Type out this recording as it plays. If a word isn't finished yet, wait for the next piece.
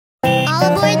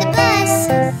All aboard the bus.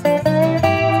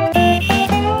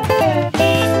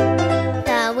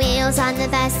 The wheels on the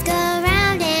bus go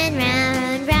round and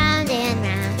round, round and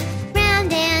round,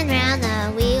 round and round.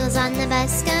 The wheels on the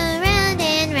bus go round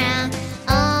and round,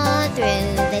 all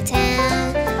through the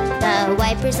town. The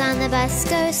wipers on the bus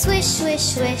go swish, swish,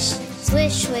 swish,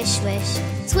 swish, swish, swish,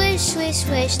 swish, swish,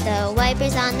 swish. The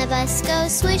wipers on the bus go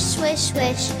swish, swish,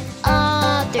 swish,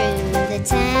 all through the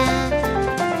town.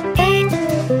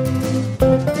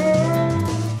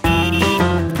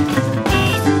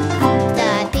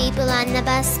 The people on the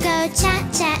bus go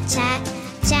chat, chat, chat,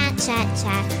 chat, chat,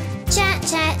 chat, chat,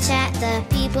 chat, chat. The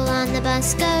people on the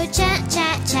bus go chat,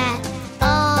 chat, chat,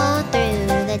 all through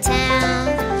the town.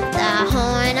 The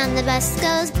horn on the bus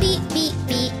goes beep, beep,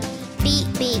 beep, beep,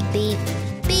 beep, beep,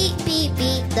 beep, beep,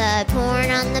 beep. The horn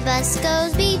on the bus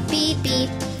goes beep, beep, beep,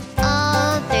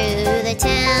 all through the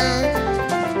town.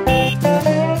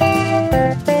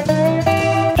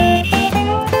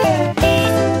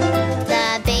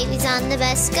 The babies on the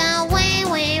bus go wah,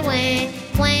 wah, wah,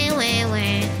 wah, wah,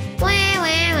 wah, wah,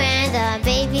 wah, wah. The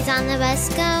babies on the bus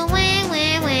go wah,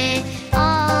 wah, wah,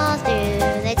 all through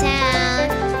the town.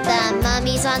 The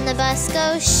mummies on the bus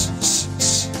go shh, shh,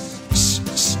 shh, shh,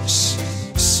 shh, shh,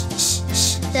 shh, shh,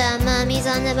 shh. The mummies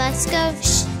on the bus go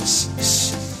shh, shh,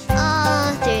 shh,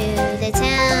 all through the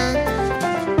town.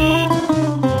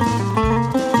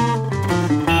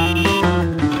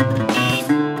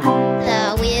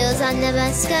 The wheels on the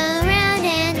bus go round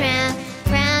and round,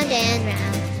 round and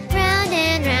round, round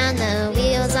and round. The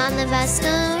wheels on the bus go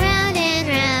round and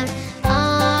round,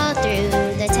 all through